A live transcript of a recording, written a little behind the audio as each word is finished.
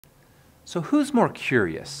So who's more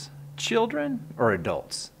curious, children or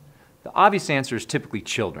adults? The obvious answer is typically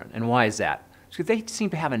children. And why is that? Because they seem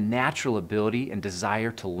to have a natural ability and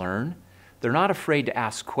desire to learn. They're not afraid to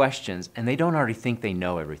ask questions, and they don't already think they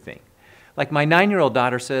know everything. Like my 9-year-old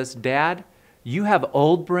daughter says, "Dad, you have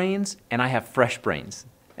old brains and I have fresh brains."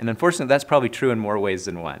 And unfortunately, that's probably true in more ways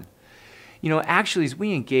than one. You know, actually, as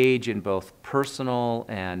we engage in both personal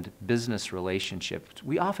and business relationships,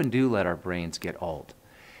 we often do let our brains get old.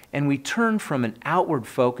 And we turn from an outward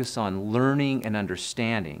focus on learning and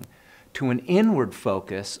understanding to an inward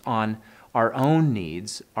focus on our own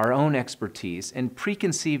needs, our own expertise, and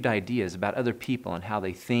preconceived ideas about other people and how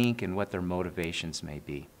they think and what their motivations may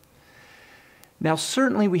be. Now,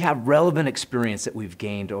 certainly we have relevant experience that we've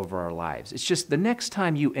gained over our lives. It's just the next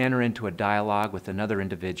time you enter into a dialogue with another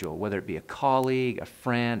individual, whether it be a colleague, a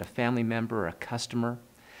friend, a family member, or a customer,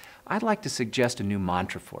 I'd like to suggest a new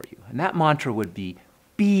mantra for you. And that mantra would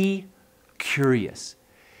be curious.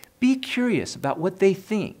 Be curious about what they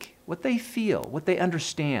think, what they feel, what they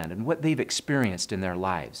understand, and what they've experienced in their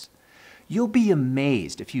lives. You'll be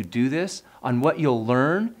amazed if you do this on what you'll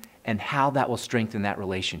learn and how that will strengthen that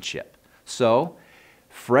relationship. So,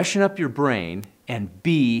 freshen up your brain and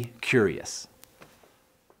be curious.